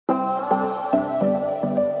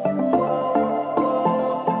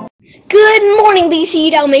Good morning,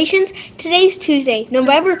 BCE Dalmatians. Today's Tuesday,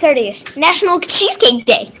 November 30th, National Cheesecake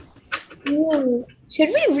Day. Ooh, should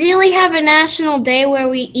we really have a national day where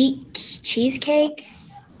we eat cheesecake?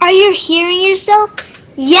 Are you hearing yourself?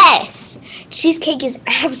 Yes! Cheesecake is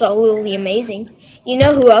absolutely amazing. You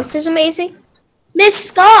know who else is amazing? Miss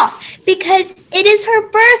Scoff, because it is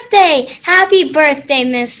her birthday. Happy birthday,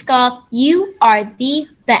 Miss Scoff. You are the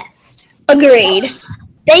best. Agreed.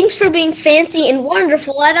 Thanks for being fancy and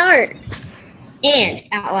wonderful at art. And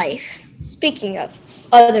at life. Speaking of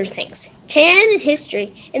other things, Tan in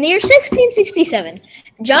history, in the year 1667,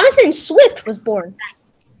 Jonathan Swift was born.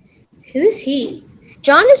 Who's he?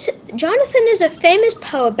 Jonathan is a famous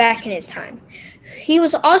poet back in his time. He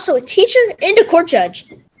was also a teacher and a court judge.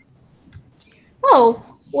 Oh,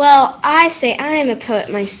 well, I say I am a poet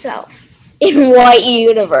myself. In what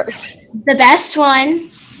universe? The best one.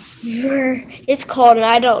 It's cold and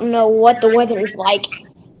I don't know what the weather is like.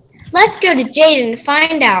 Let's go to Jaden to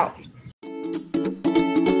find out.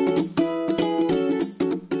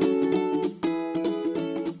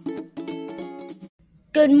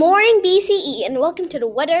 Good morning, BCE, and welcome to the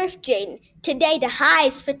weather with Jaden. Today, the high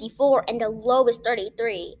is 54 and the low is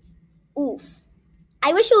 33. Oof.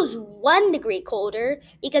 I wish it was 1 degree colder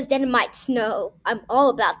because then it might snow. I'm all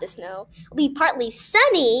about the snow. It'll be partly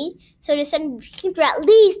sunny, so the sun will keep through at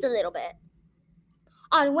least a little bit.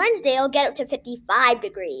 On Wednesday, it'll get up to 55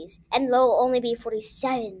 degrees, and low will only be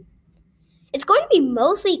 47. It's going to be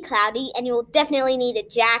mostly cloudy, and you'll definitely need a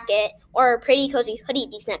jacket or a pretty cozy hoodie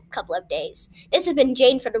these next couple of days. This has been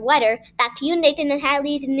Jane for the weather. Back to you, Nathan and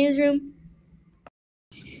Hadley's in the newsroom.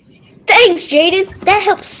 Thanks, Jaden. That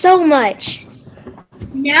helps so much.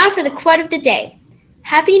 Now for the quote of the day.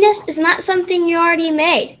 Happiness is not something you already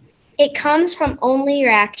made. It comes from only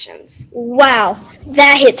your actions. Wow,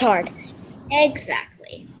 that hits hard. Exactly.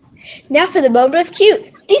 Now for the moment of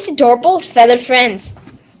cute. These adorable feathered friends.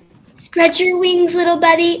 Spread your wings, little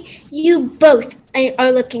buddy. You both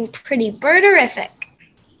are looking pretty birderific.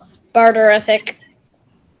 Birderific.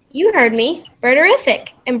 You heard me. Birderific.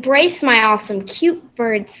 Embrace my awesome cute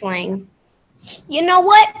bird slang. You know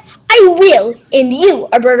what? I will, and you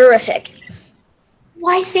are birderific.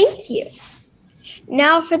 Why, thank you.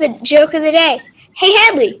 Now for the joke of the day. Hey,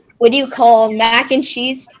 Hadley, what do you call mac and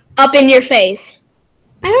cheese up in your face?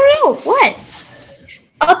 I don't know. What?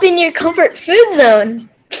 Up in your comfort food zone.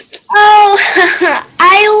 Oh,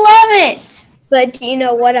 I love it. But do you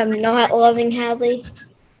know what I'm not loving, Hadley?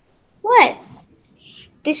 What?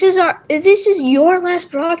 This is your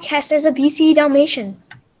last broadcast as a BCE Dalmatian.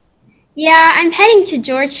 Yeah, I'm heading to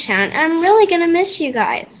Georgetown, and I'm really going to miss you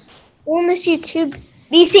guys. We'll miss you too.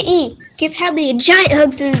 BCE, give Hadley a giant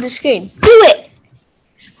hug through the screen. Do it!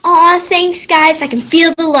 Aw, thanks, guys. I can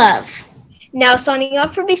feel the love. Now signing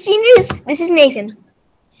off for BCE News, this is Nathan.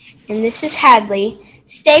 And this is Hadley.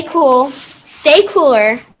 Stay cool, stay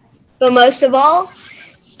cooler, but most of all,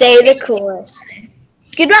 stay the coolest.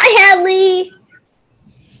 Goodbye, Hadley!